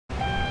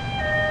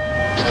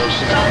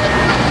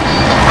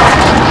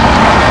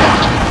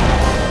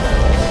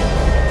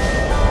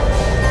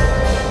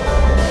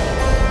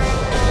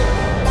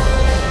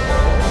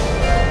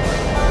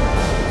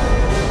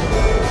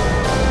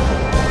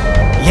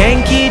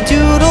Yankee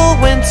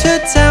Doodle went to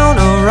town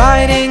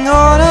a-riding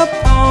on a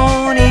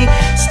pony,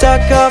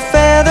 stuck a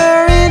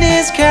feather in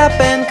his cap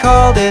and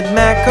called it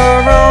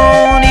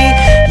macaroni.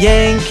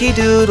 Yankee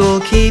Doodle,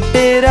 keep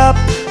it up,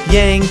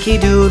 Yankee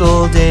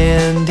Doodle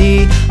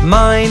dandy.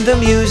 Mind the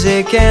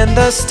music and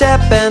the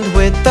step, and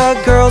with the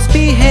girls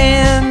be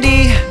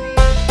handy.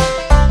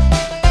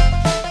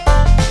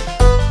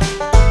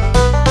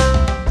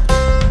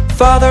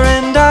 Father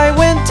and I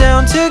went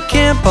down to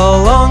camp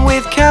along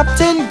with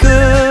Captain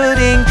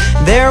Gooding.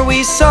 There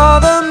we saw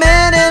the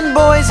men and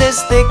boys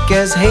as thick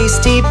as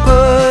hasty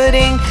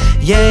pudding.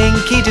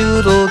 Yankee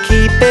Doodle,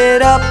 keep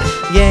it up,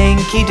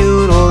 Yankee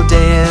Doodle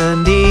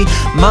dandy.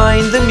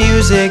 Mind the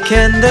music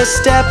and the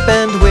step,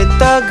 and with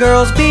the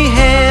girls be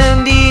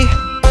handy.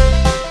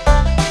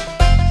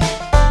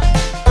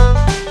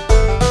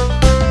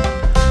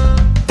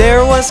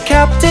 There was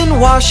Captain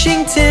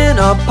Washington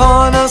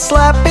upon a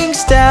slapping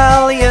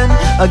stallion,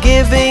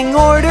 a-giving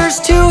orders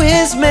to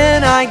his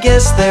men. I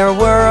guess there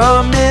were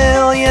a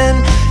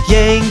million.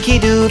 Yankee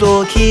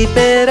Doodle, keep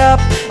it up,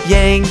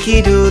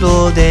 Yankee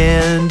Doodle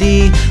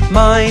dandy.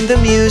 Mind the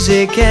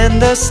music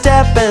and the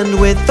step, and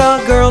with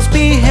the girls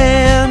be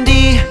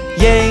handy.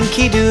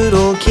 Yankee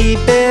Doodle, keep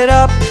it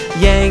up,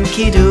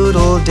 Yankee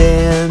Doodle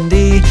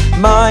dandy.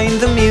 Mind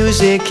the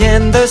music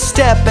and the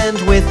step, and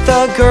with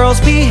the girls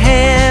be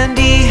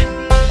handy.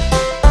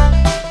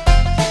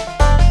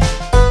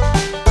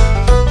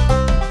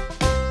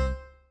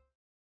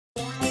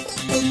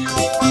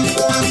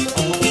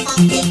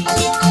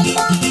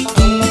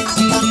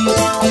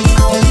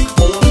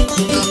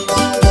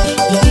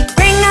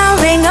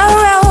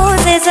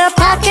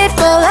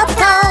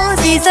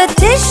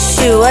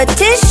 A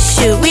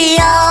tissue, we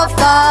all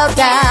fall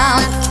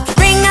down.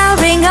 Ring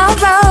a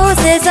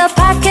rose is a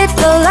pocket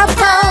full of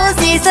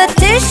posies. A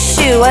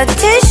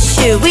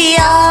tissue, we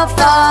all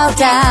fall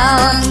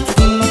down.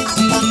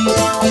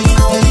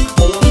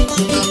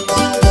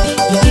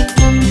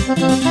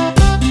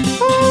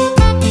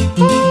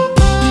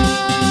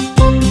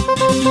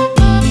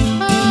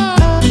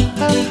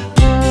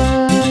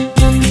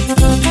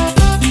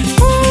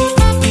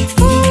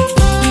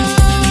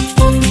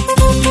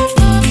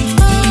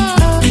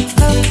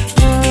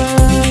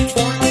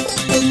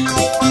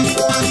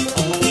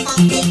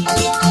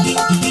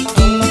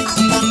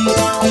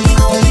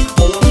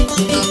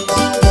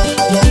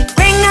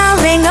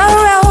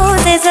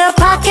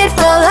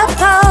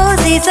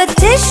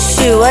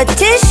 A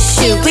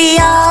tissue, we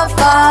all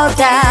fall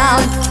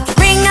down.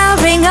 Ring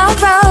a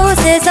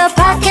rose is a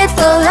pocket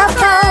full of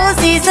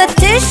posies. A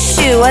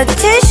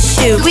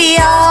tissue, we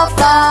all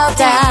fall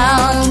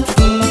down.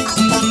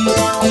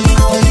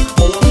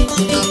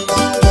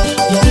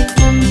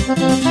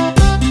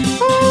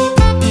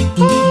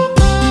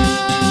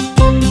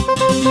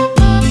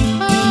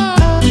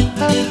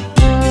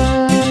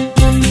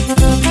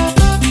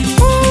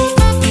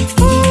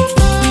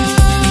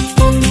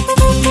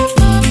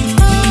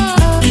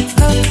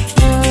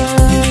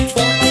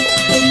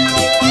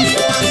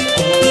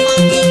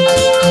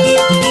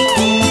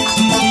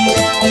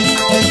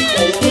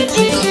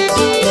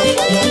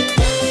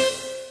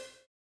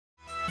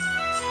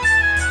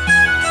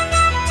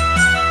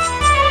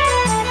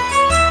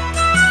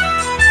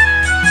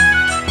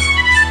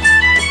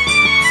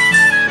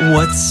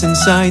 What's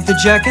inside the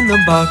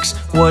jack-in-the-box?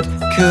 What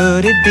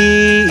could it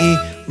be?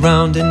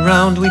 Round and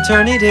round we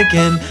turn it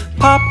again.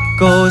 Pop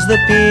goes the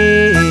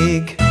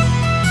pig.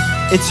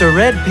 It's a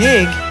red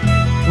pig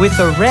with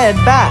a red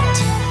bat.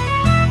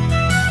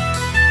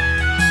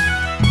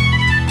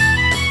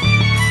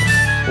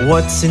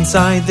 What's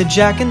inside the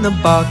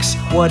jack-in-the-box?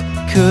 What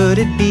could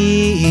it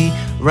be?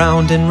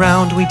 Round and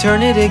round we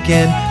turn it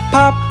again.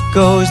 Pop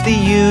goes the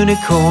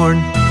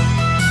unicorn.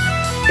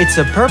 It's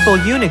a purple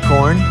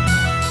unicorn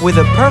with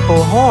a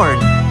purple horn.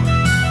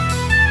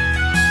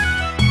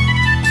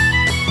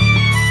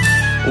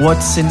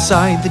 What's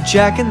inside the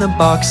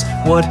jack-in-the-box?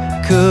 What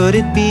could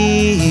it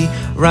be?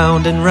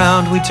 Round and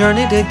round we turn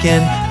it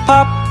again.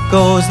 Pop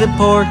goes the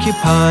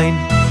porcupine.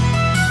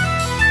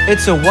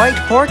 It's a white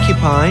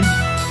porcupine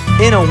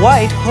in a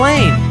white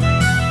plane.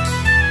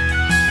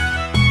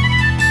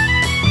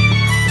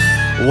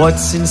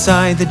 What's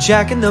inside the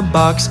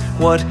jack-in-the-box?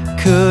 What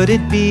could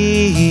it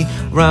be?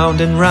 Round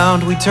and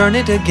round we turn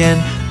it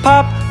again.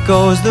 Pop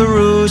goes the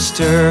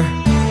rooster.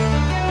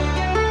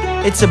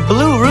 It's a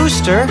blue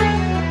rooster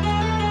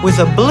with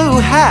a blue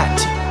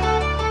hat.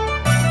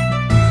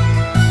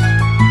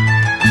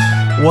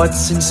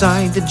 What's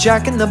inside the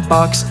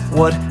jack-in-the-box?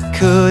 What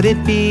could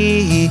it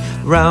be?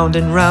 Round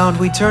and round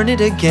we turn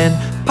it again.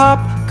 Pop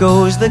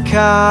goes the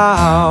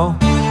cow.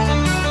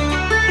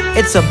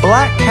 It's a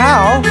black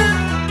cow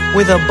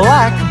with a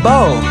black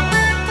bow.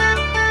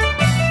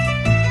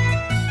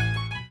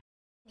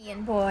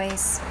 Indian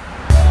boys.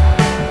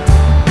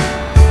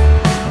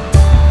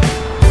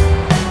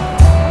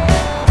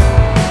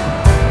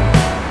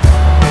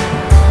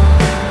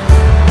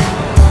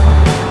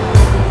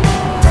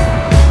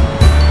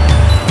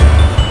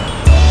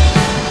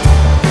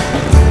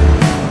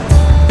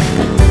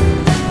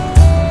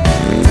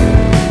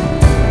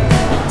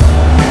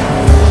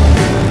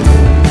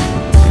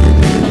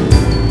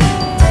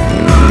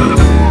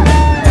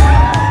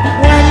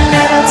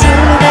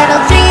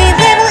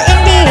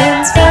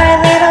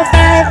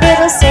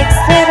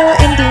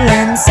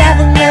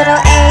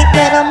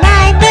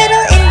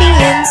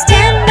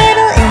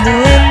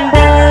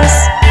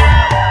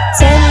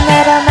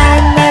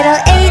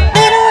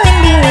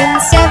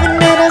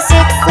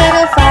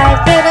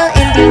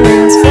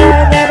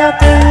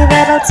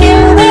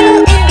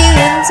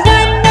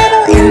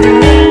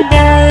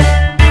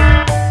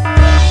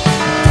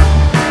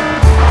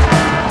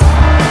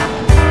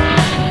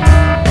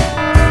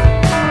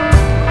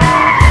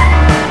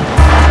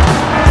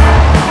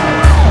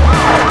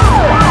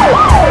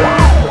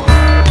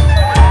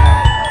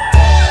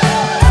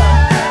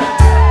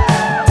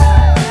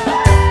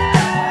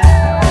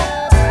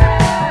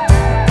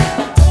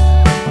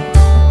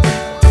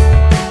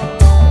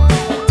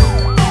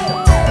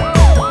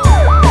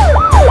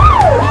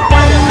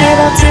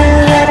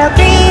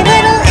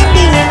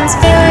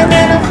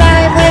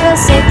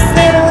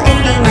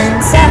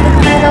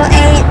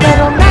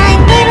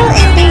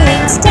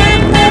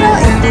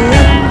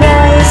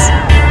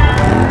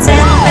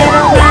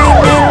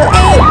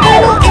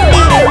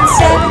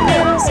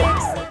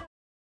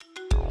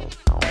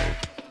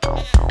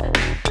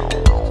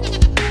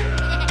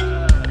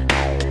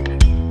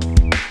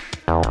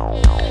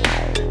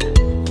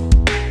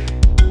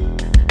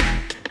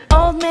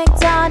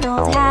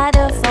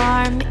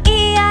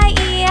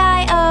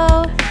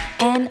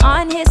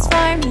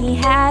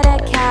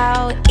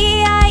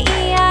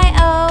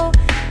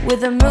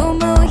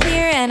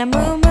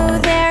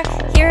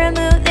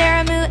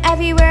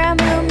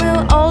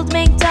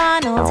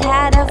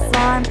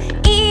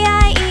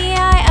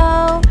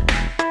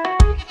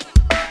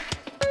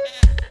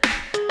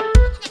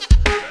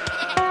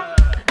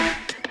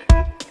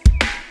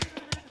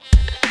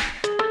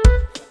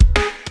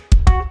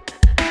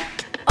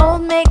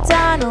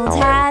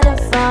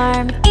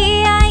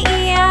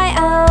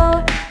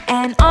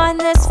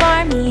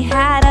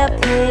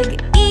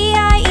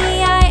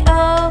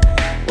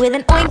 with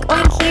an oink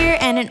oink here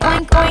and an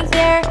oink oink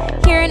there.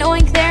 Here an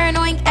oink, there an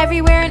oink,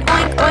 everywhere an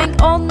oink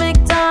oink. Old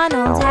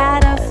MacDonald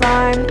had a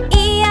farm,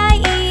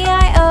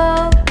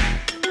 E-I-E-I-O.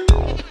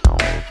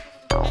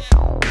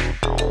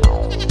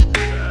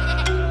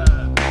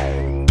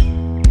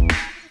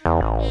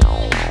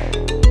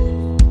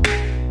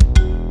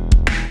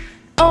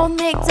 Old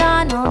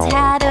MacDonald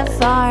had a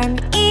farm,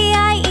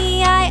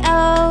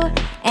 E-I-E-I-O.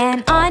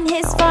 And on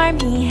his farm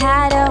he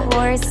had a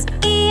horse,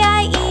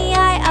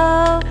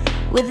 E-I-E-I-O.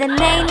 With a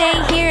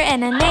neigh-neigh here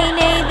and a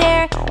neigh-neigh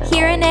there.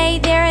 Here a neigh,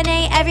 there a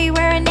neigh,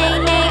 everywhere a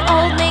neigh-neigh.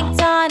 Old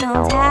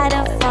MacDonald had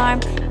a farm,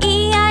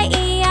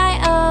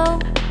 E-I-E-I-O.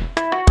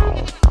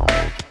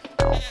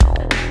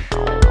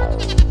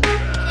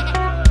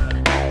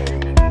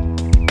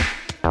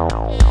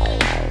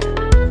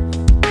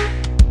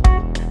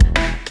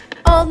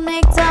 Old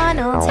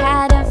MacDonald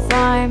had a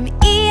farm,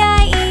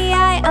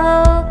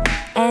 E-I-E-I-O.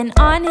 And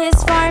on his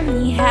farm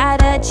he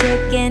had a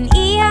chicken,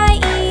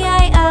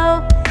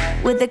 E-I-E-I-O.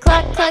 With a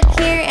cluck cluck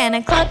here and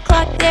a cluck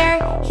cluck there.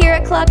 Here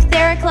a cluck,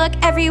 there a cluck,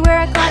 everywhere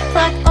a cluck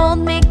cluck. Old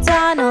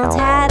MacDonald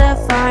had a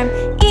farm,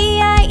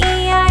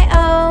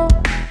 E-I-E-I-O.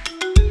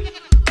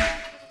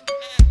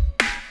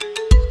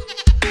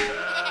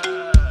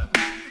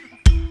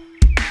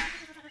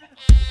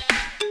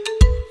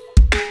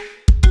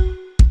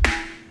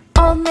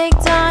 Old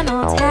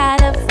MacDonald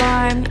had a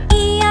farm,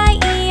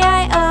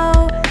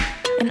 E-I-E-I-O.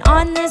 And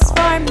on this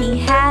farm he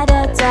had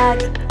a duck,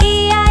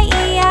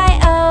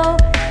 E-I-E-I-O.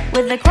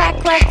 With a quack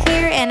quack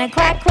here and a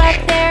quack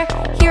quack there.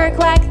 Here a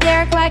quack,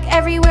 there a quack,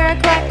 everywhere a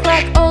quack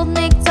quack. Old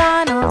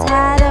MacDonald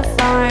had a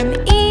farm,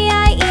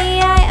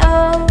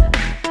 E-I-E-I-O.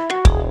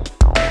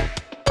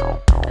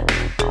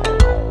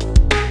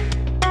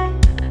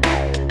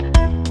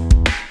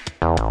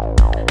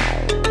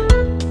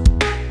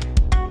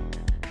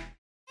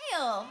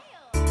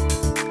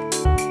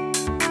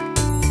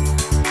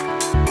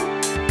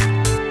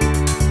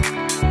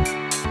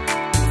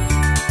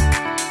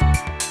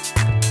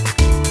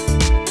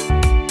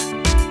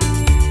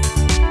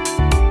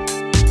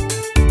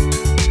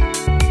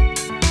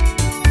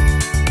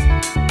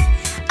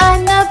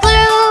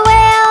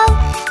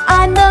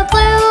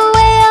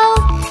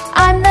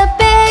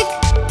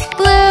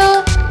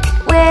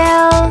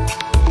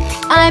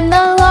 I'm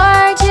the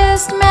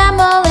largest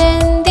mammal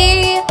in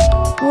the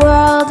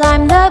world.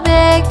 I'm the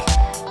big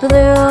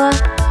blue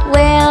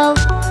whale.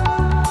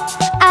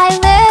 I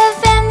live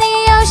in the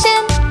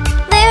ocean,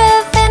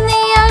 live in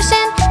the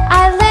ocean.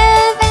 I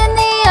live in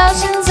the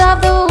oceans of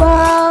the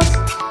world.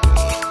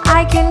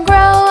 I can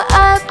grow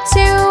up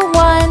to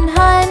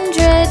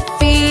 100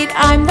 feet.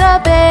 I'm the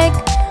big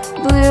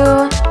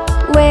blue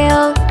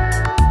whale.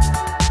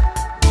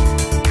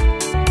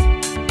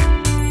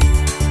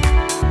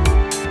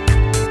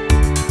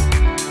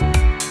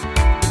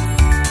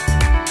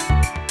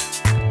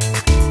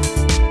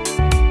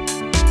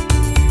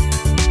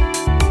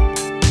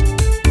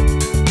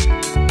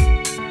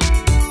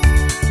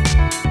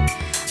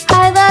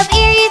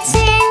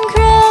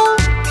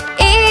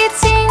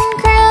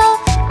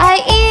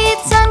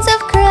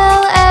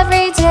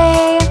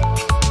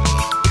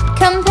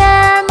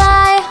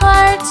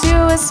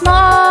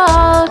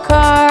 Small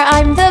car,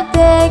 I'm the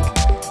big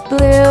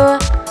blue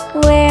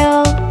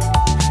whale.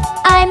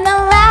 I'm the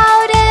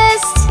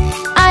loudest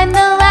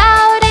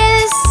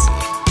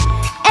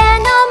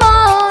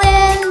animal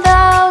in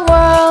the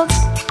world.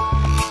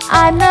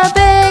 I'm the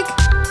big,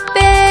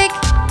 big,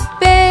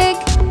 big,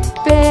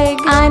 big.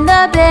 I'm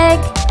the big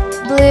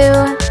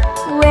blue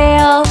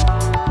whale.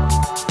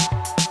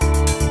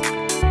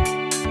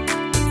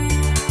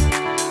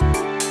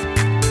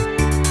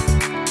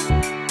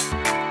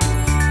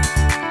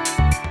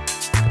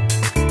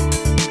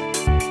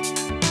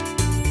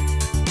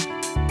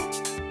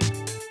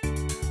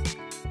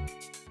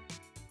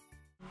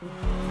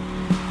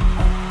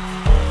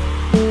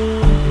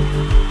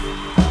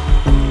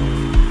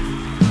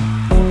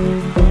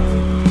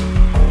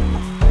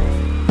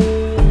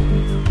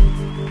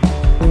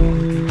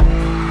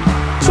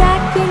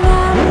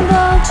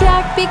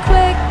 Jack, be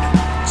quick.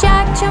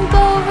 Jack, jump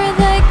over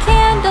the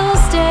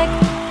candlestick.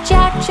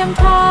 Jack jumped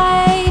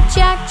high,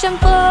 Jack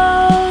jumped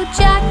low.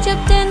 Jack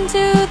jumped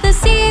into the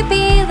sea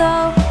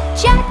below.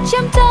 Jack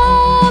jumped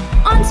up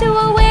onto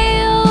a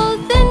whale.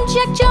 Then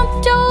Jack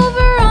jumped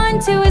over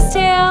onto his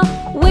tail,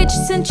 which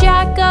sent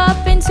Jack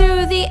up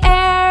into the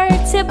air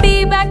to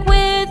be back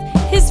with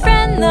his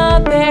friend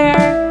the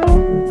bear.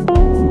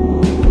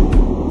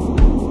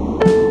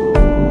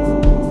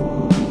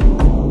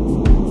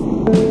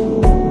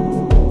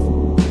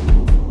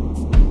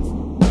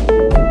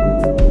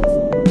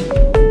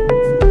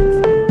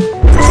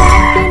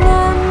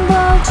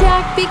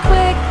 Be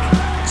quick.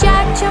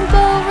 Jack jumped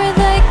over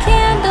the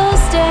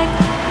candlestick.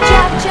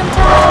 Jack jumped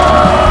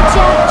high,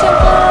 Jack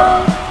jumped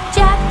low.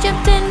 Jack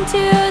jumped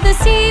into the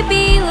sea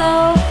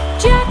below.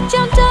 Jack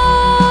jumped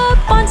up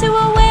onto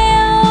a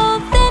whale.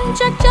 Then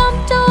Jack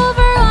jumped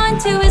over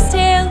onto his tail.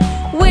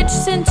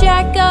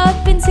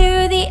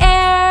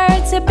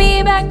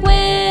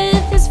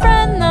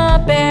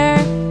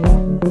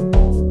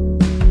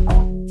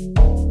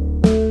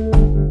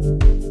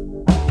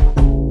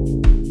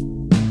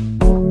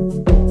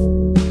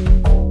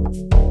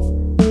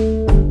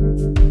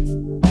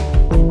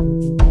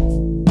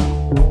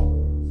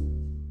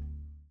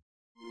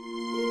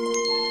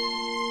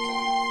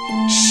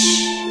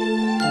 Shh!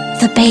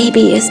 The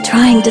baby is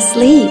trying to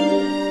sleep.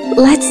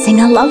 Let's sing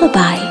a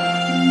lullaby.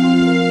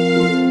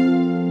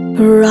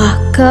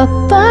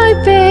 Rock-a-bye,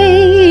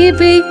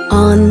 baby,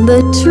 on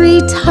the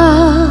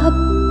treetop.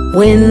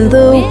 When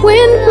the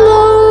wind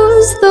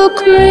blows, the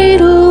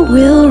cradle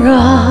will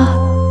rock.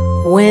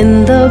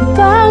 When the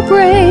bough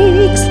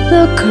breaks,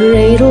 the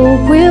cradle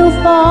will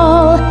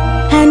fall,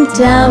 and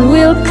down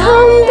will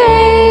come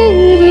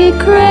baby,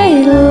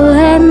 cradle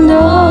and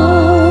all.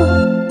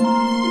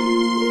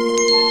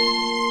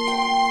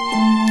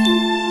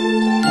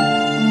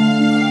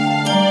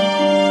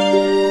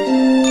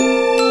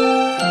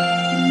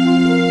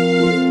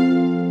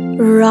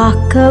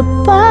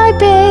 Rock-a-bye,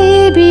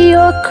 baby,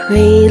 your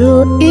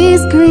cradle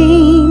is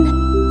green.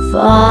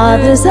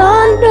 Father's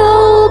a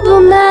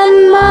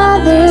nobleman,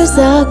 mother's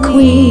a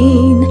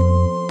queen.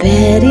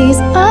 Betty's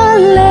a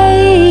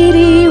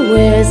lady,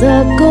 wears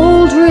a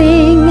gold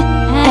ring,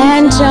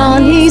 and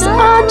Johnny's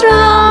a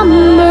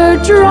drummer,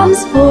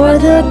 drums for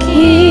the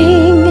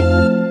king.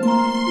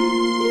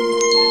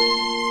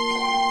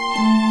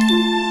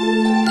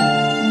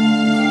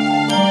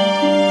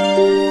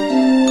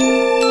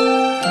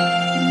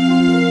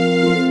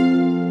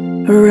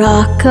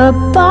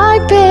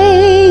 Rock-a-bye,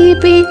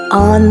 baby,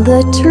 on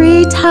the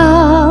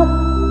treetop.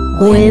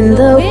 When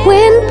the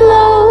wind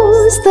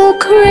blows, the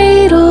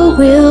cradle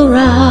will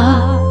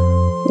rock.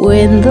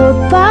 When the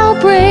bough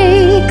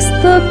breaks,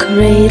 the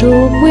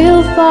cradle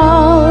will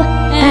fall,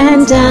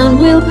 and down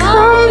will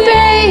come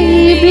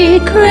baby,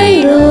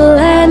 cradle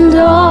and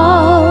all.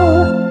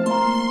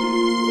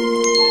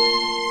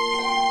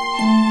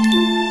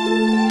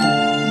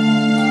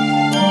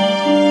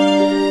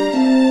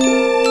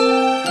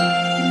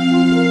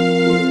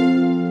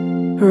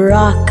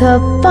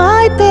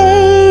 Rock-a-bye,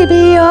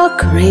 baby, your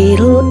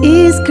cradle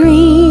is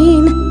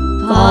green.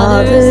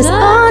 Father's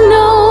a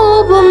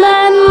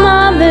nobleman,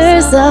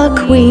 mother's a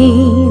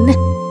queen.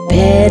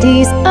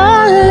 Betty's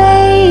a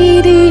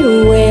lady,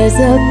 wears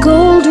a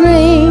gold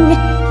ring,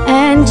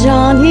 and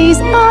Johnny's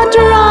a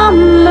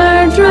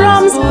drummer,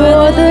 drums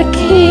for the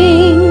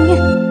king.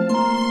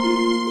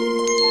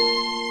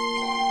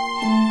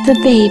 The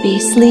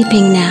baby's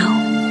sleeping now.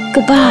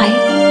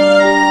 Goodbye.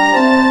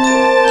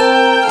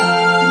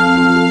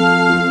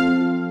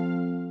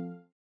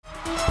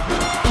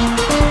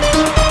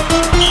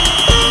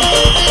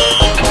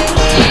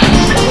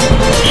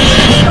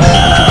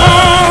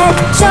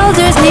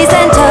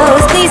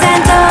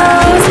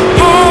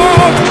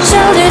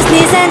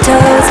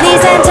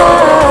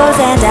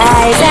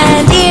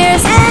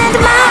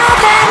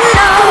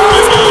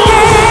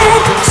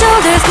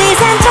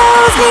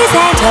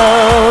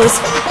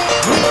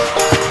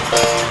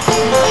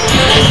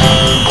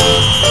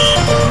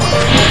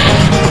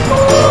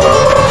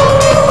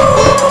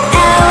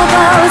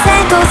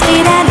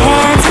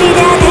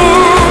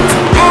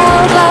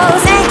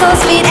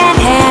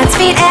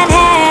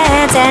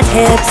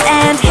 Hips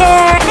and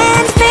hair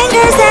and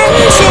fingers and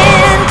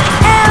chin.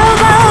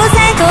 Elbows,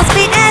 ankles,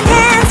 feet and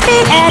hands,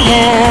 feet and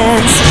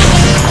hands.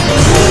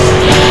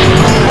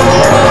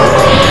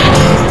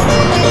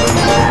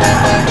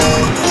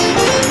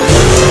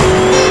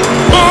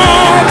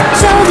 Head,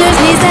 shoulders,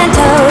 knees and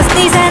toes,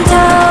 knees and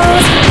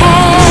toes.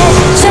 Head,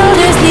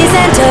 shoulders, knees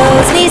and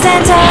toes, knees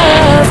and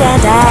toes.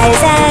 And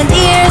eyes and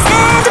ears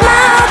and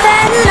mouth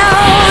and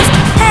nose.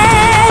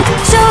 Head,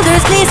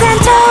 shoulders, knees and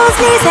toes,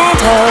 knees and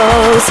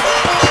toes.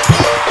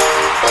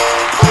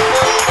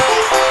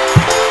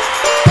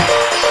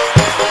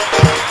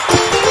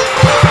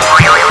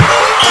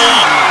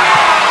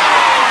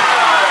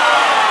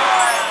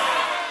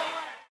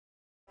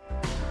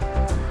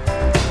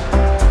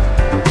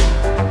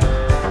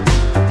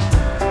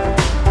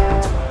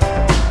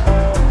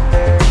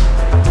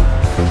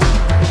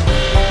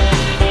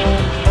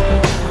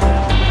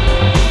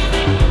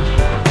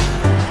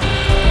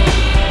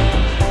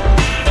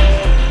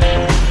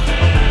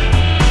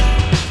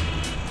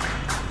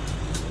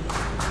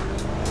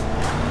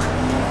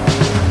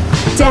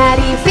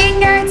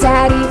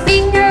 Daddy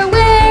finger,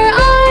 where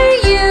are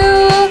you?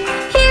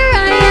 Here I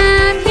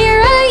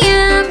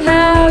am,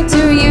 how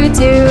do you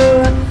do?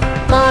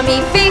 Mommy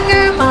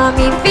finger,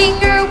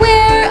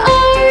 where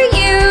are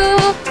you?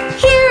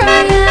 Here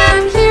I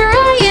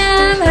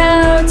am,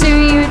 how do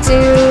you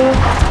do?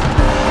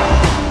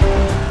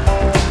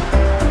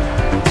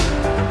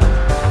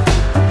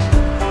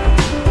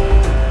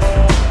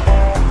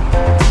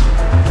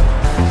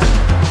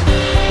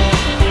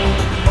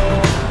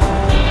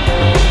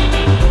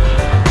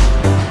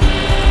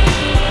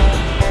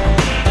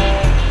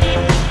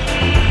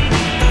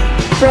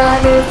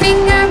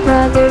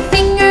 Brother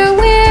finger,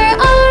 where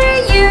are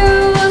you?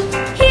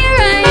 Here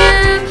I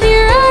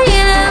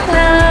am,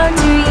 how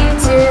do you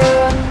do?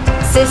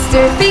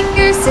 Sister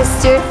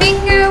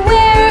finger,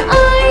 where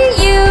are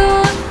you?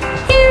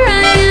 Here I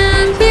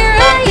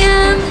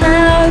am,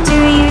 how do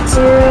you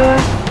do?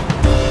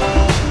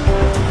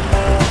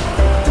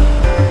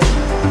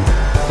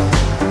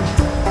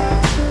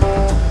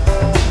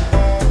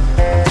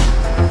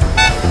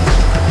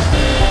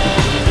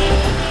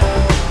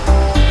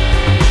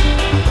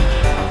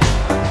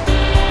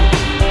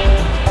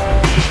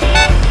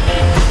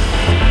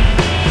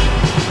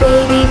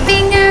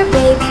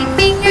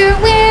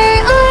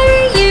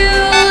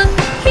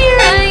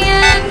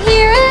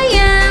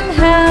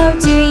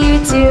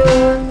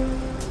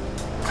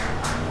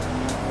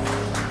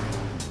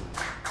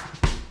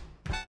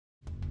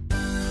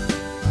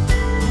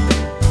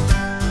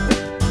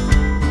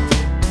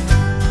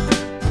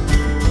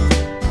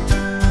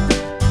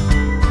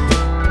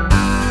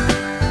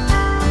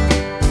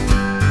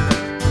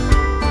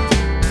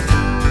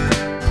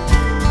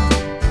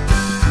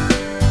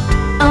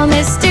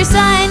 Mr.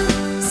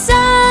 Sun,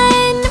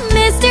 Sun,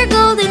 Mr.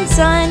 Golden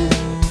Sun,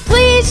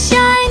 please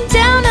shine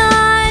down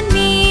on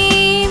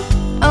me.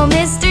 Oh,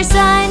 Mr.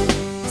 Sun,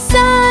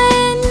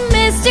 Sun,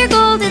 Mr.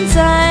 Golden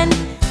Sun,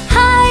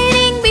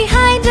 hiding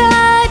behind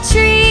a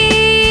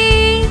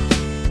tree.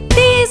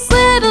 These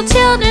little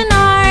children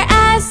are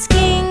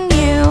asking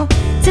you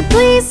to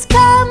please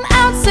come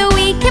out so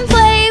we can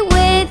play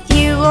with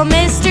you. Oh,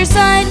 Mr.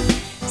 Sun,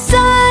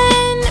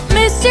 Sun,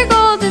 Mr.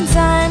 Golden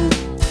Sun,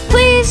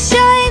 please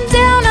shine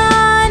down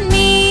on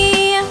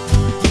me.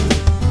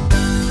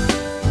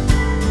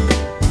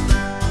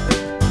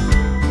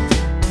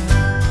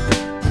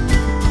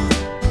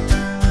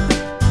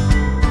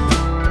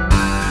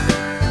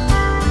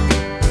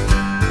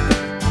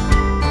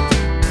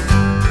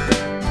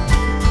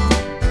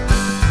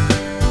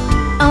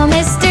 Oh,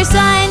 Mr.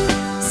 Sun,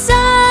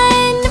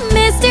 Sun,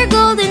 Mr.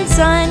 Golden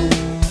Sun,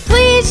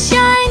 please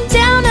shine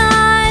down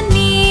on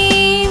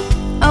me.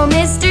 Oh,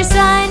 Mr.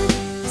 Sun,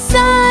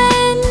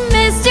 Sun,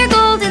 Mr.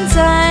 Golden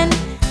Sun,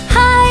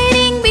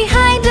 hiding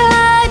behind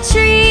a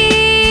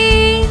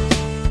tree.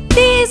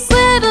 These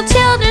little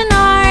children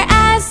are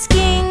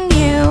asking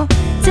you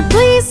to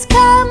please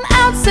come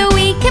out so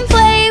we can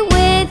play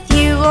with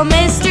you. Oh,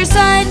 Mr.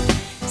 Sun,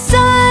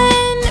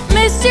 Sun,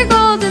 Mr.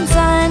 Golden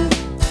Sun,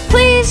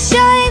 please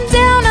shine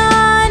down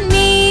on me.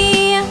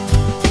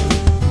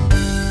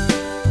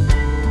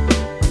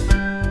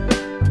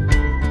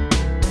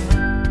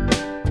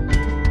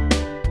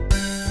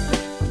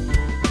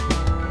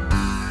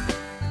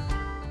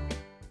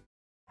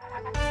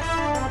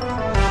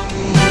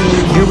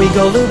 Here we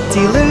go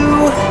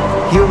loop-de-loo,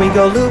 here we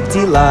go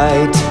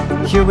loop-de-light,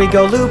 here we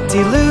go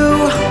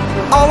loop-de-loo,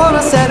 all on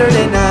a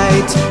Saturday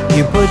night.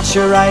 You put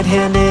your right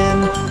hand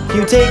in,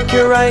 you take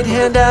your right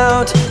hand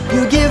out,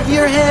 you give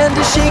your hand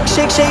a shake,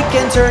 shake, shake,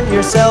 and turn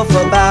yourself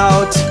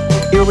about.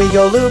 Here we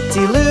go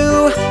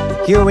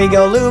loop-de-loo, here we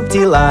go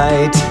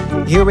loop-de-light,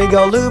 here we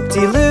go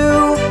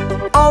loop-de-loo,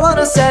 all on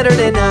a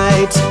Saturday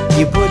night.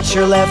 You put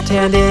your left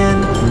hand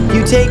in,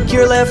 you take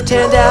your left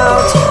hand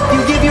out,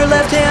 you give your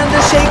left hand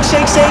a shake,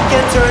 shake, shake,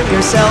 and turn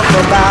yourself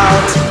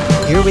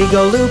about. Here we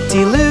go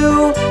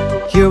loop-de-loo,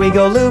 here we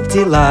go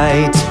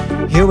loop-de-light,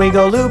 here we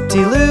go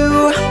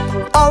loop-de-loo,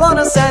 all on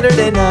a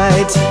Saturday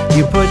night.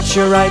 You put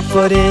your right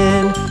foot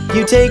in,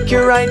 you take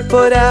your right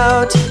foot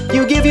out,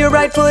 you give your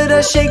right foot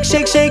a shake,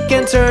 shake, shake,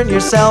 and turn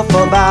yourself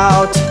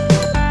about.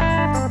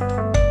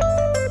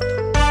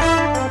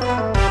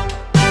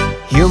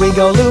 Here we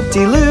go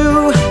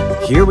loop-de-loo,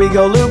 here we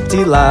go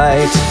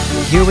loop-de-light,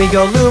 here we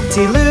go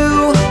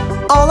loop-de-loo,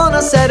 all on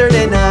a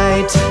Saturday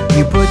night.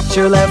 You put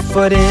your left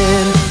foot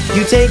in,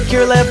 you take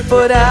your left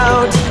foot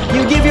out,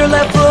 you give your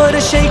left foot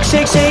a shake,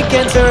 shake, shake,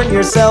 and turn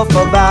yourself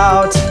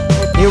about.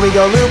 Here we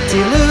go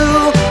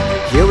loop-de-loo,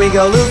 here we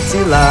go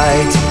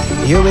loop-de-light,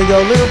 here we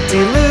go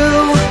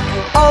loop-de-loo,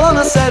 all on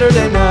a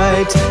Saturday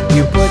night.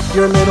 You put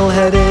your little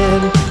head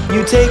in,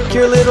 you take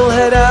your little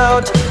head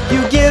out,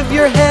 you give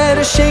your head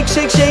a shake,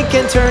 shake, shake,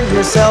 and turn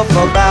yourself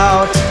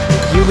about.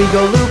 Here we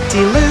go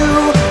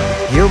loop-de-loo,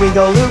 here we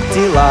go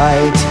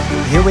loop-de-light,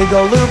 here we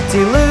go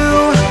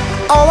loop-de-loo,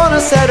 all on a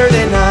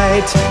Saturday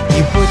night.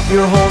 You put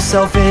your whole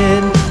self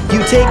in,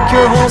 you take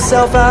your whole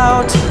self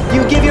out,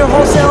 you give your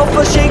whole self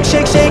a shake,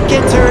 shake, shake,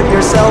 and turn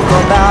yourself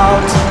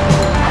about.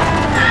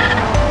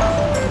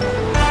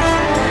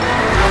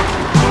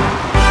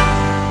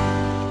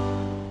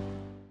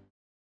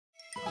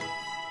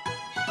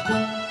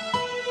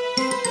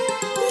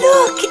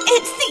 Look,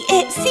 it's the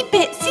itsy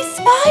bitsy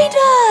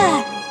spider!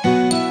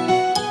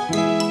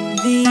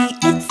 The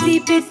itsy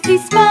bitsy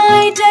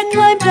spider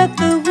climbed up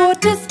the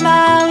water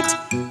spout.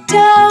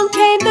 Down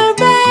came the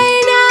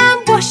rain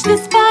and washed the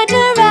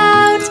spider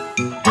out.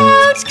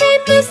 Out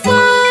came the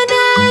sun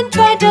and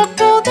dried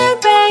up all the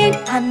rain.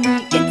 And the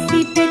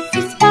itsy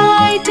bitsy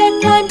spider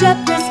climbed up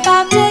the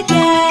spout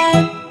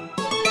again.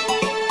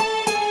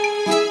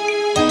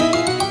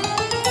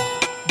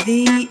 The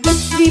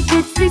itsy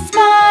bitsy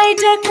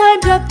spider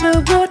climbed up the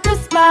water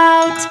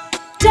spout.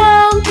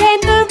 Down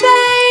came the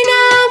rain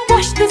and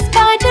washed the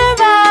spider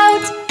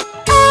out.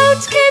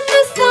 Out came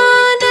the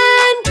sun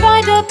and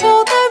dried up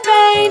all the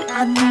rain.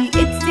 And the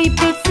itsy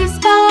bitsy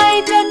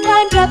spider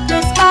climbed up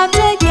the spout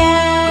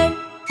again.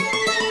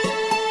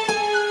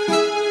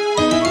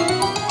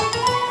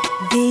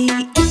 The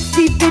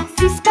itsy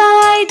bitsy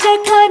spider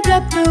climbed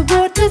up the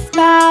water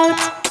spout.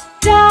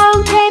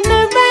 Down came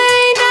the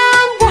rain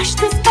and washed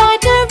the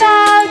spider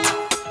out.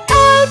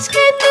 Out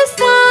came the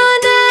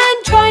sun and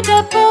dried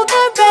up all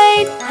the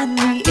rain. And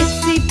the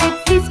itsy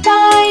bitsy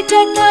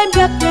spider climbed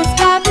up the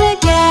spout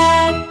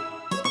again.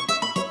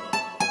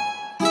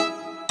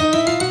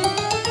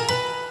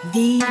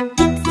 The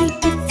itsy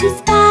bitsy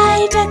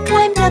spider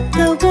climbed up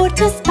the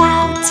water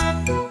spout.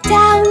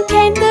 Down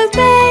came the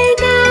rain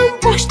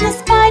and washed the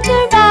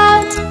spider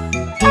out.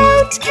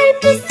 Out came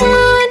the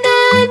sun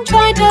and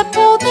dried up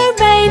all the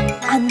rain.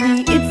 And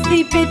the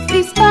itsy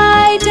bitsy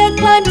spider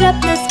climbed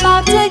up the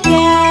spout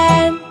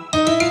again.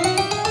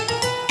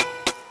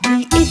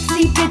 The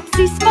itsy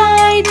bitsy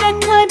spider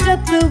climbed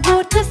up the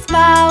water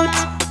spout.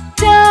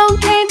 Down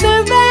came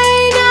the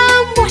rain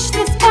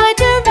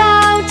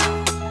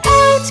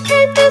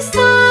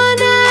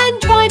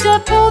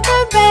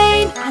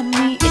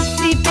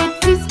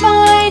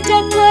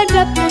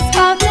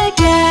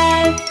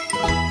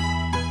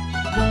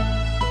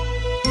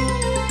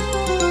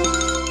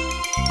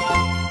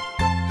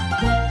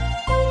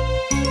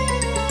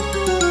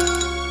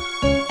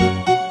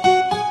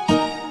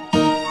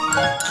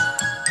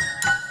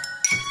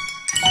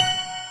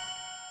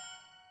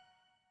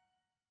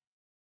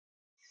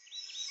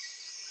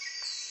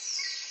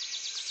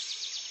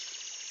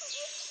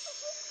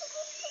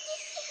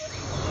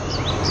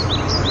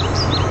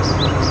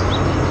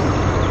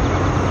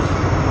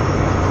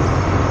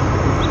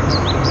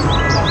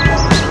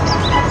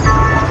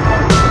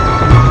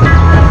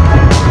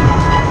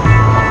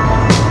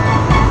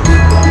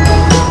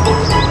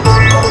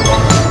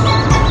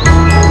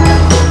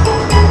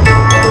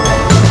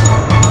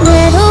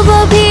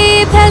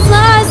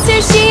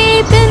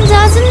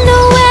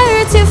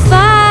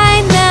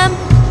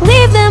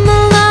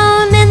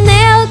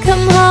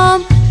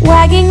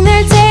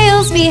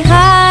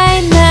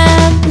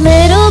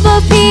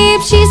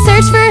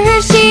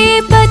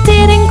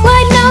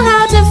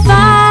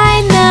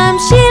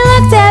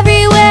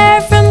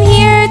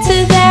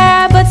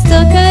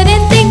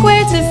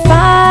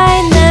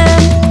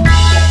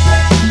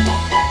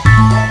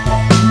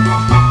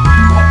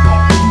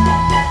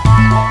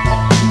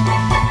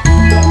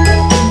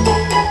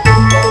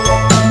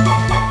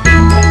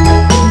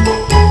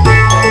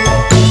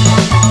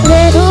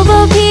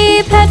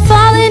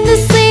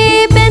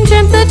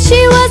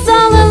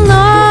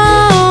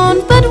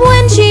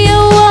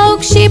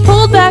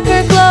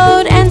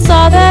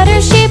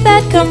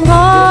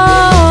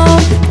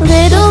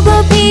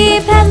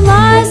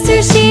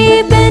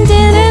deep and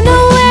didn't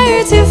know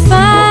where to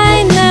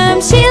find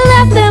them. She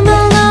left them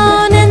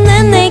alone and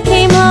then they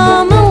came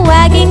home,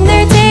 wagging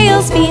their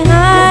tails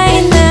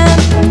behind them.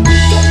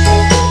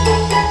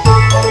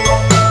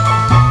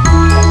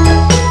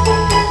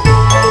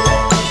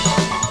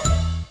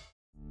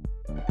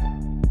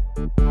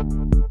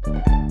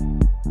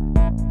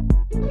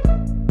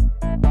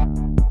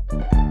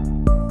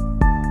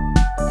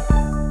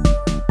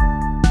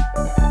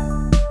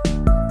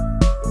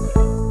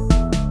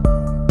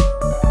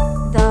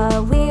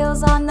 The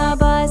wheels on the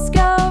bus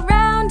go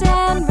round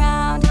and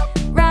round,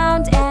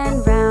 round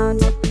and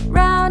round,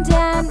 round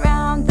and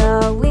round.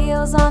 The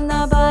wheels on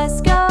the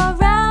bus go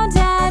round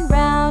and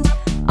round,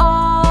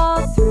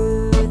 all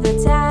through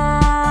the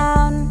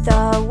town.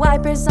 The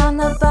wipers on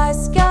the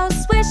bus go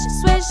swish,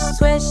 swish,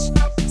 swish,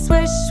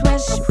 swish,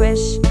 swish,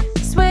 swish,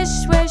 swish,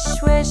 swish,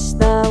 swish.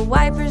 The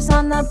wipers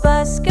on the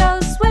bus go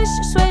swish,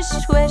 swish,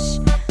 swish,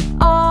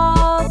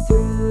 all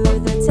through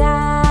the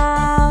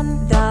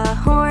town. The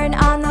horn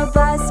on the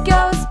bus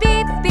goes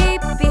beep,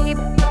 beep, beep,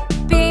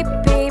 beep,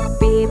 beep,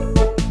 beep,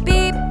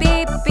 beep,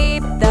 beep,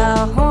 beep.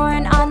 The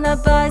horn on the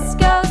bus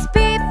goes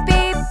beep,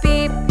 beep,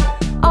 beep,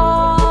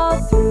 all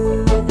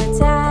through the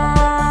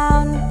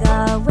town.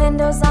 The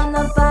windows on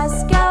the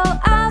bus go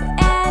up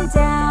and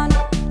down,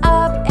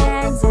 up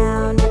and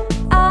down,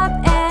 up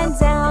and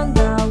down.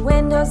 The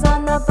windows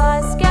on the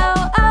bus go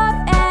up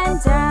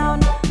and down,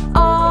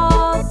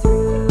 all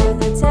through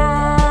the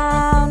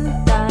town.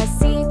 The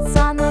seats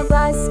on the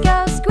bus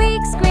go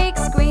squeak, squeak,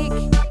 squeak,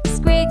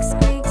 squeak,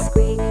 squeak,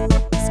 squeak,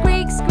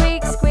 squeak,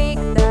 squeak, squeak.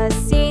 The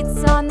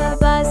seats on the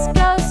bus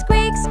go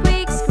squeak,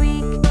 squeak,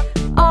 squeak,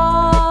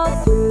 all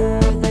through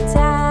the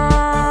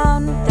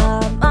town. The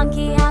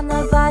monkey on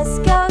the bus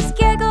goes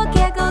giggle,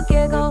 giggle,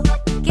 giggle,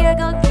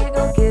 giggle,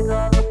 giggle,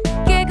 giggle,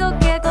 giggle,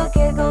 giggle,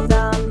 giggle.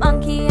 The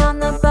monkey on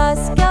the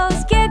bus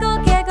goes giggle,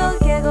 giggle,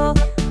 giggle,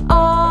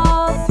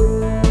 all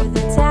through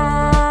the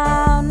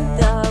town.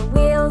 The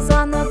wheels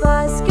on the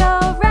bus go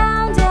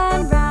round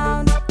and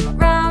round,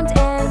 round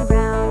and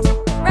round,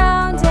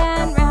 round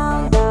and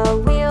round. The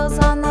wheels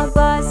on the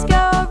bus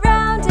go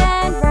round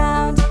and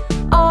round,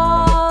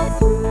 all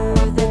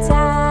through the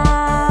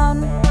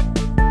town.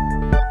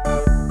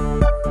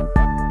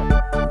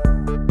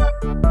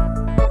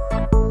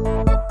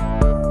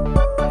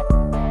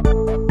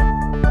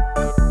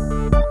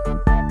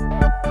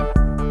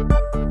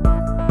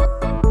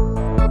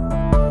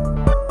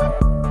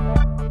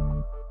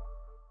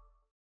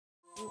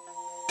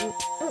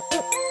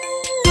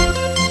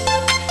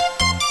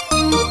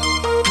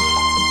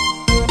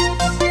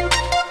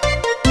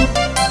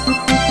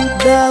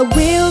 The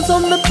wheels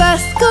on the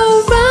bus go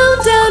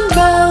round and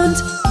round,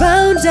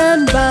 round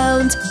and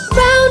round,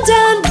 round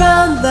and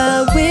round.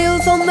 The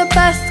wheels on the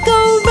bus go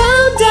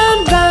round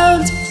and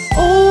round,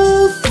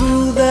 all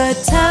through the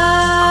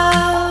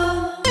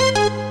town.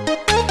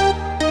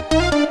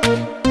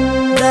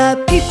 The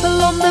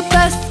people on the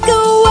bus go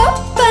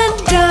up and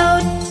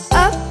down,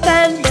 up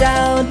and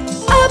down,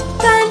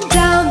 up and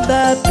down.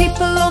 The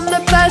people on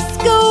the bus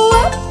go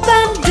up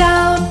and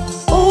down,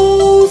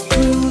 all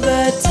through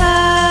the town.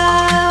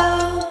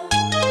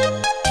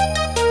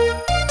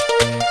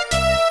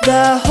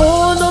 The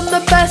horn on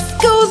the bus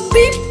goes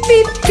beep,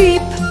 beep,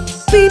 beep,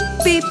 beep,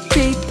 beep,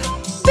 beep,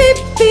 beep,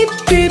 beep,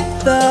 beep.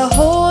 The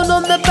horn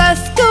on the bus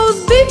goes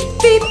beep,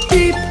 beep,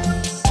 beep,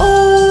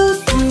 all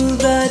through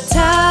the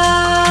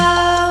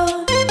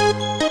town.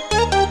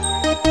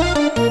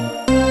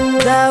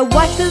 The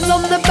wipers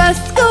on the bus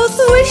go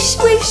swish,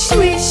 swish,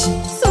 swish,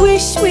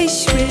 swish, swish,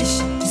 swish,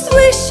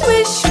 swish,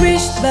 swish,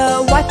 swish. The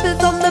wipers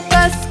on the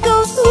bus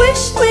go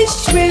swish, swish,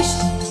 swish,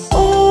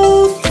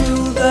 all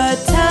through the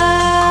town.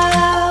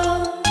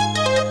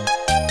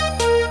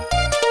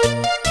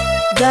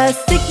 The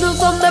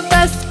signals on the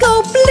bus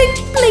go blink,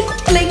 blink,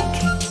 blink,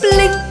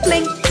 blink,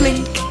 blink,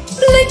 blink,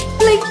 blink,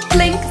 blink,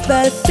 blink.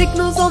 The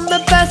signals on the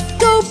bus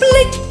go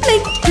blink,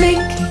 blink,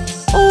 blink,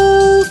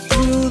 all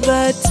through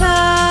the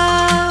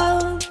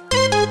town.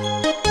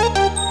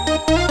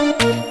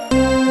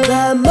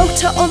 The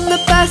motor on the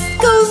bus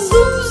goes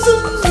zoom,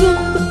 zoom, zoom,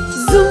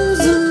 zoom,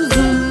 zoom,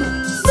 zoom,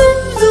 zoom,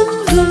 zoom,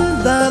 zoom.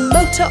 The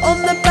motor on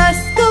the bus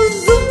goes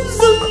zoom,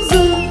 zoom,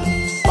 zoom,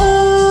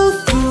 all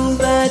through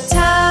the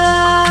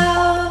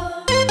town.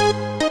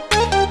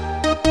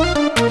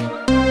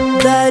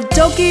 The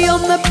doggy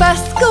on the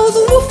bus goes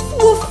woof,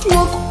 woof,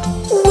 woof,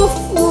 woof,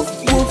 woof,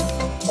 woof,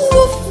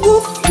 woof,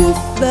 woof, woof.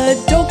 The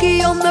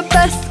doggy on the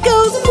bus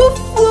goes woof,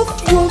 woof,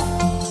 woof,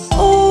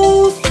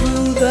 all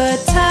through the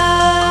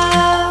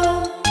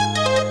town.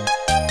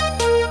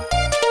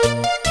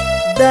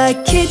 The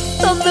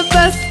kids on the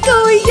bus go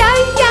ya,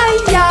 ya,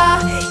 ya,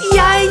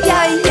 ya,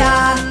 ya, ya,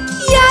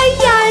 ya,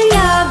 ya,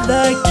 ya.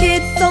 The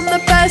kids on the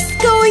bus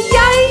go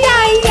ya, ya,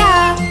 ya,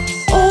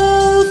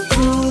 all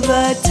through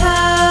the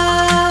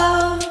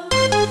town.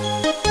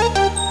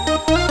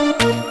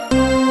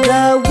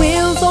 The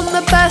wheels on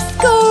the bus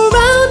go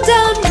round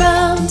and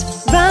round,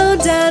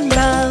 round and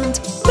round,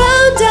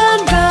 round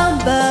and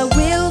round. The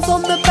wheels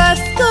on the bus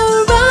go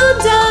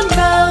round and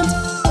round,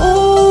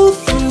 all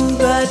through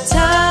the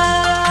town.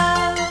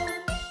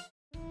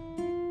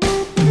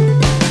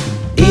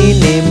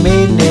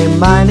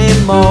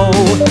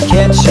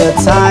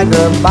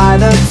 tiger by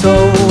the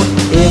toe.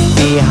 If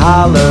he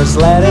hollers,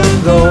 let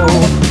him go.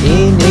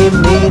 Eeny,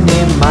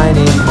 meeny,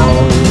 miny,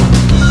 moe.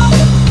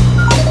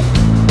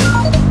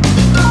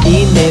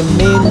 Eeny,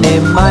 meeny,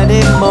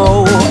 miny,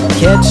 moe.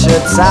 Catch a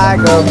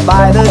tiger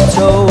by the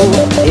toe.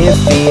 If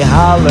he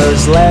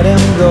hollers, let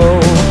him go.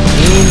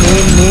 Eeny,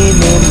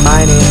 meeny,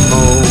 miny,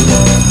 moe.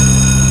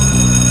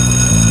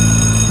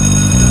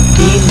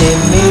 Eeny,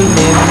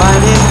 meeny,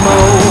 miny,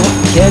 moe.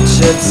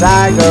 Catch a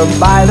tiger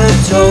by the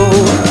toe.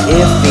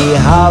 If he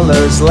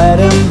hollers, let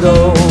him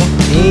go.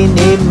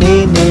 Eeny,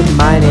 meeny,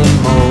 miny,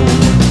 moe.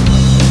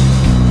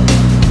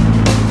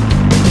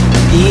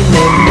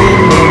 Eeny,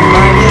 meeny,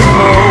 miny,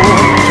 moe.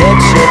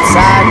 Catch a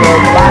tiger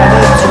by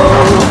the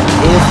toe.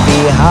 If he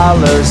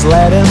hollers,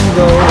 let him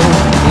go.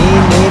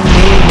 Eeny,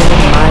 meeny,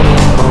 miny,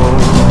 moe.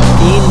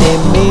 Eeny,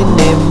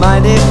 meeny,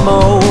 miny,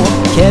 moe.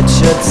 Catch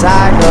a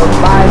tiger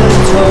by the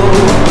toe.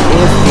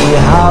 If he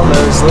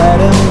hollers, let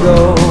him go.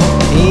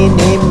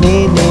 Eeny,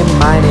 meeny,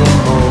 miny,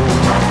 moe.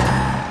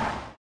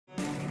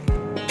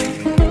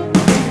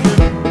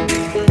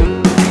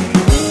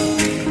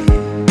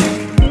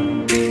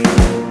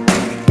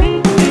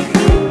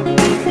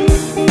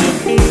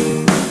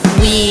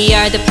 We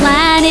are the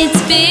planets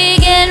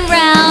big and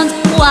round.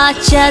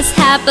 Watch us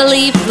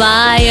happily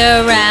fly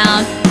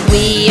around.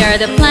 We are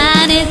the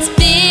planets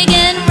big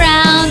and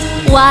round.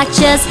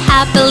 Watch us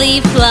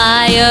happily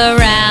fly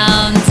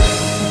around.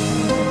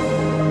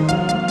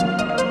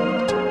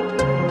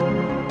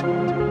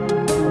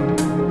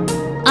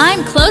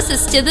 I'm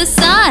closest to the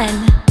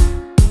sun.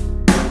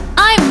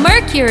 I'm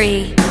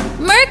Mercury,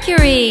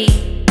 Mercury.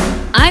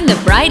 I'm the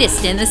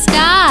brightest in the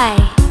sky.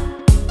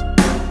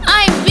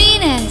 I'm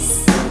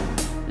Venus,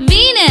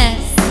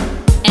 Venus.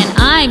 And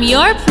I'm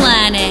your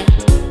planet.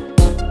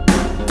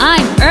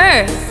 I'm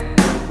Earth,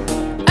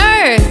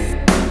 Earth.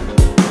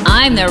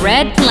 I'm the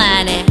red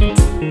planet.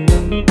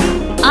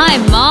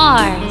 I'm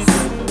Mars,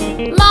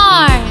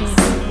 Mars.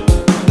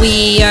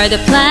 We are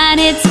the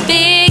planets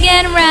big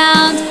and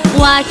round.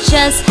 Watch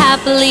us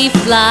happily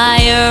fly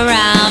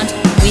around.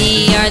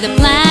 We are the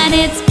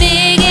planets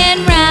big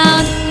and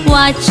round.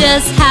 Watch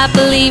us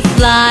happily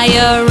fly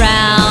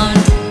around.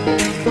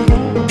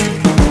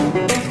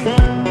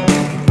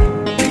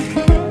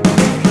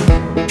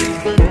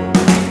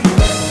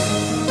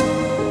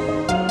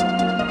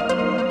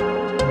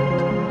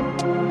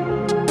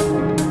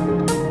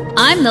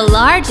 I'm the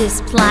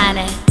largest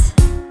planet.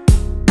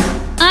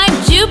 I'm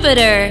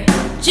Jupiter,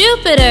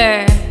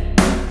 Jupiter.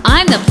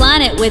 I'm the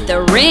planet with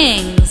the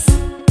rings.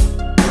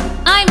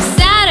 I'm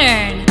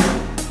Saturn,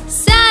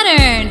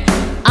 Saturn.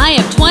 I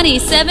have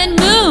 27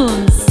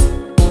 moons.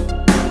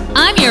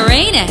 I'm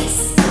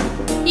Uranus,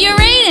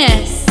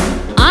 Uranus.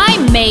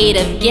 I'm made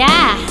of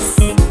gas.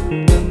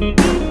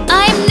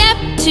 I'm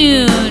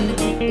Neptune,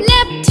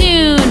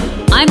 Neptune.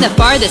 I'm the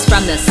farthest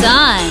from the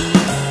sun.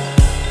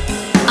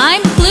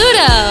 I'm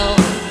Pluto,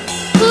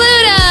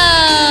 Pluto.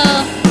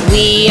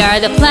 We are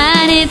the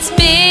planets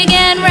big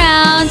and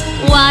round.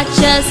 Watch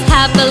us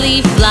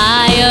happily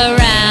fly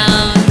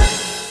around.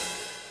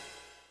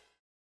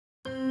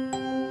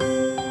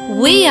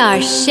 We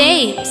are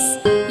shapes.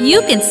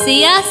 You can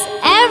see us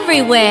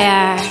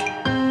everywhere.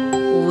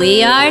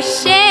 We are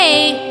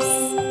shapes.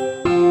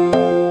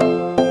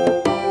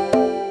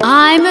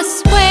 I'm a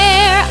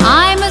square,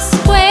 I'm a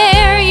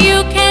square.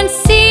 You can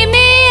see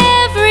me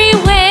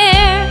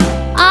everywhere.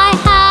 I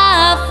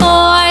have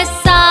 4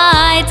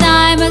 sides.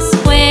 I'm a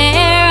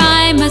square,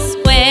 I'm a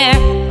square.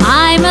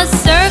 I'm a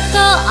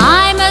circle,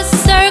 I'm a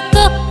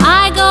circle.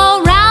 I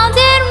go round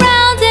and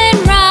round and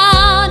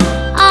round.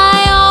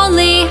 I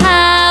only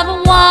have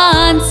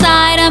 1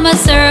 side. I'm a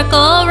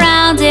circle,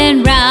 round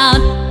and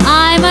round.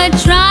 I'm a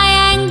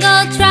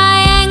triangle,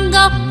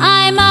 triangle.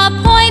 I'm a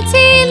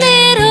pointy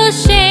little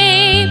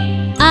shape.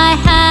 I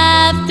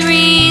have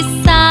 3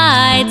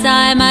 sides.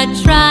 I'm a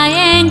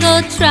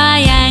triangle,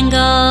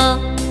 triangle.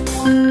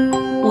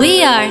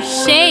 We are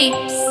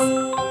shapes.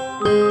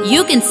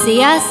 You can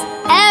see us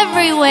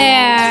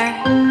everywhere.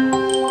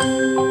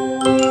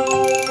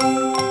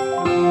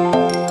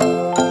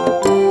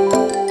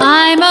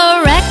 I'm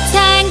a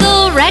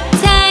rectangle,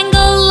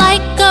 rectangle,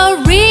 like a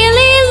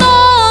really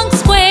long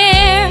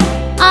square.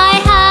 I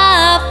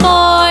have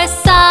 4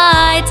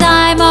 sides.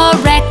 I'm a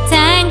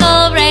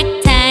rectangle,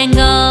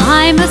 rectangle.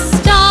 I'm a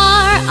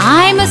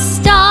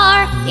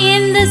star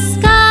in the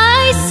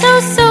sky, so,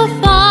 so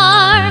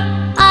far.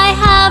 I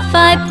have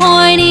 5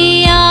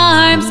 pointy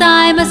arms.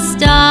 I'm a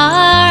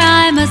star,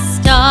 I'm a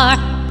star.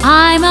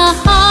 I'm a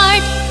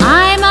heart,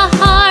 I'm a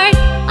heart.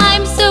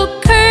 I'm so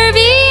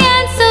curvy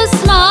and so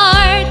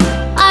smart.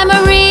 I'm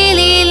a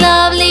really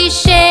lovely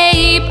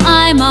shape.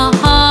 I'm a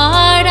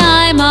heart,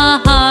 I'm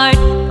a heart.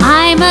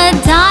 I'm a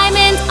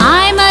diamond,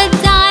 I'm a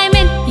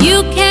diamond.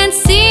 You can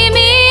see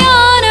me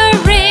on a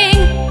ring.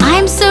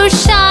 I'm so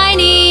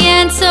shiny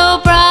and so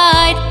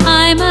bright.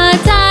 I'm a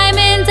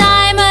diamond,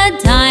 I'm a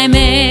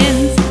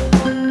diamond.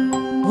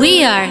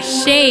 We are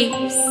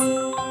shapes.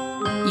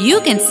 You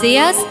can see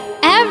us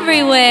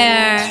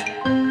everywhere.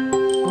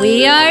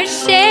 We are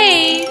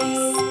shapes.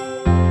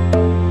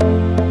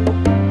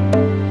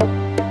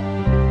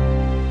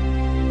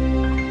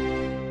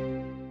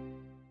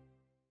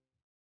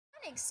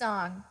 Brumming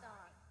song.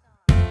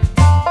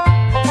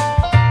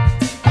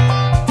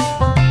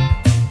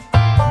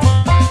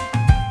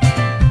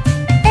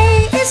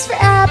 A is for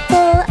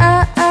apple,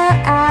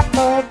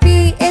 apple.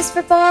 B is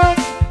for ball,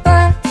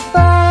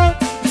 ball.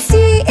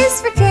 C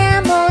is for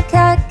camel,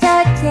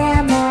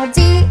 camel.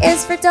 D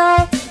is for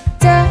doll,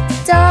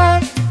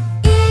 doll.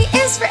 E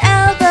is for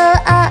elbow,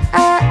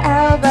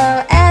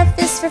 elbow. F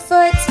is for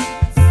foot,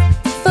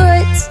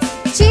 foot.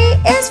 G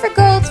is for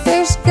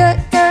goldfish,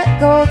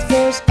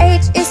 goldfish.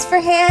 H is for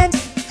hand,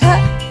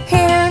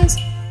 hand.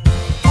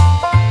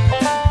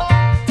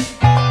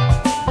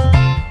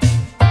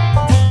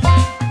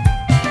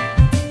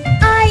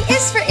 I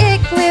is for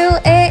igloo,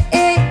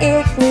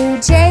 igloo.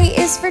 J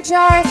is for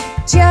jar,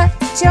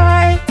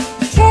 jar.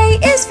 K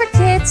is for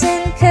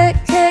kitten,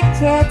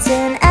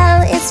 kitten.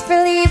 L is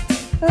for leaf,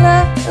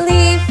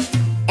 leaf.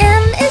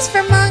 M is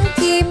for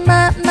monkey,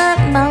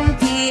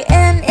 monkey.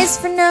 N is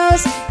for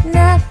nose,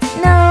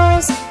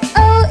 nose.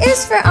 O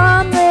is for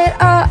omelet,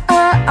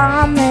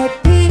 omelet.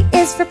 P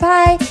is for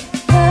pie,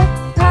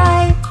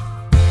 pie.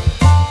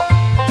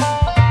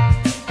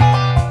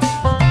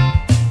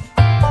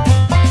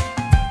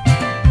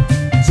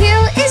 Q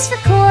is for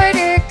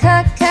quarter,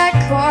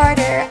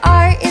 quarter.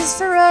 R is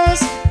for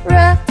rose,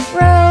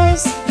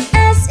 rose.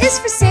 S is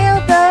for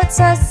sailboat,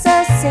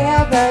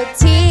 sailboat.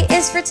 T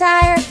is for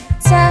tire,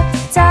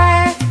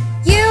 tire.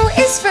 U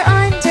is for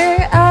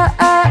under,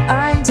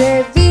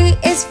 under. V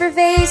is for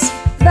vase,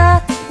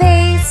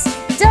 vase.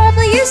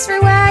 W is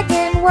for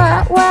wagon,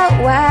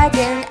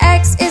 wagon.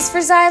 X is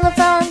for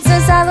xylophone,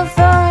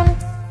 xylophone.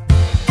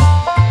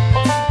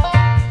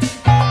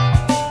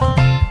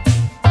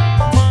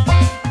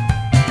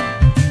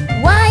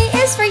 Y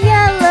is for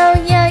yellow,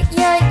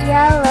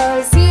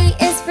 yellow. Z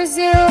is for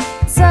zoo,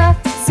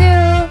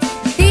 zoo.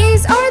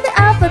 These are the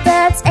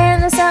alphabets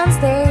and the sounds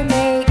they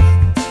make.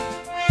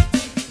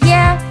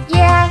 Yeah,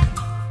 yeah.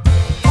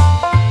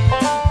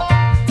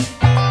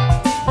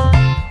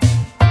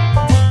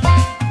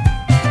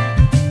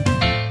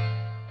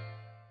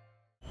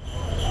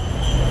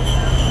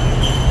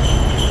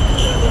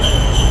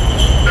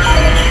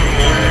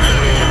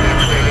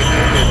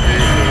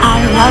 I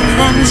love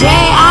them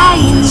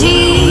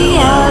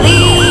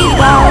Jingle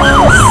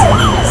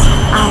bells.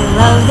 I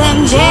love them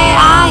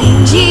Jingle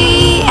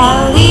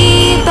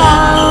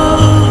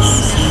bells.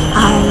 I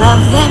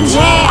love them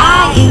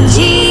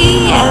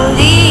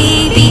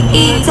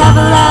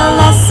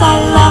Jingle-bells. I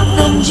love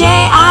them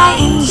Jingle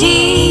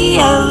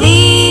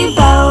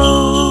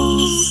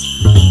bells.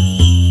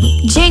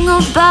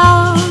 Jingle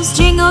bells,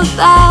 jingle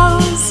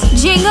bells,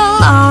 jingle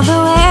all the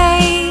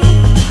way.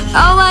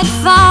 Oh, what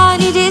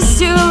fun it is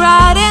to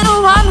ride in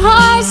a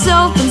one-horse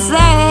open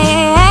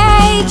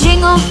sleigh.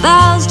 Jingle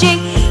bells,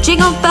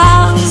 jingle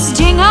bells,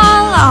 jingle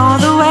all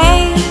the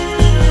way.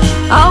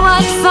 Oh,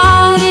 what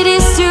fun it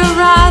is to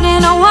ride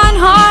in a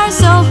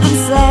one-horse open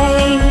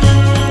sleigh.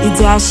 You're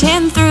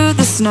dashing through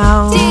the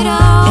snow in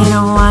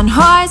a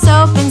one-horse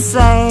open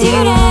sleigh.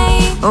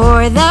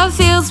 O'er the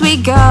fields we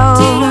go,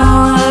 laughing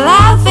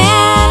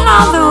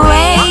all the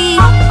way.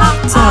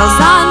 Toes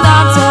on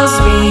bobtails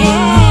ring,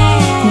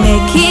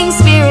 making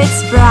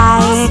spirits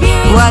bright.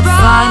 What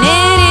fun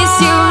it is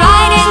to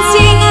ride and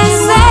sing a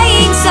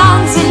sleighing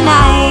song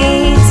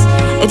tonight.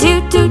 Do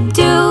do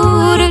do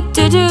do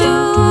do do do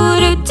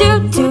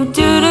do do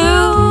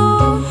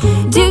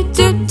do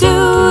do do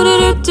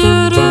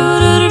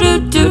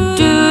do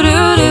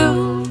do do.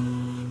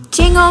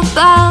 Jingle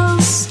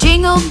bells,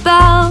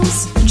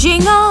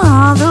 jingle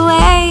all the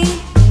way.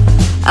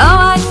 Oh,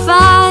 what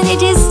fun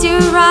it is to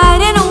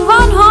ride in a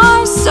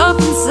one-horse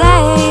open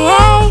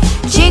sleigh.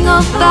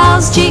 Jingle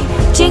bells,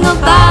 jingle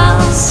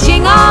bells,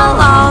 jingle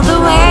all the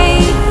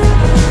way.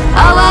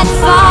 Oh, what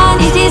fun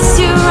it is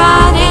to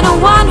ride in a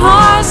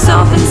one-horse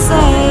open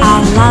sleigh.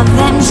 I love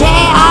them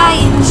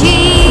Jingle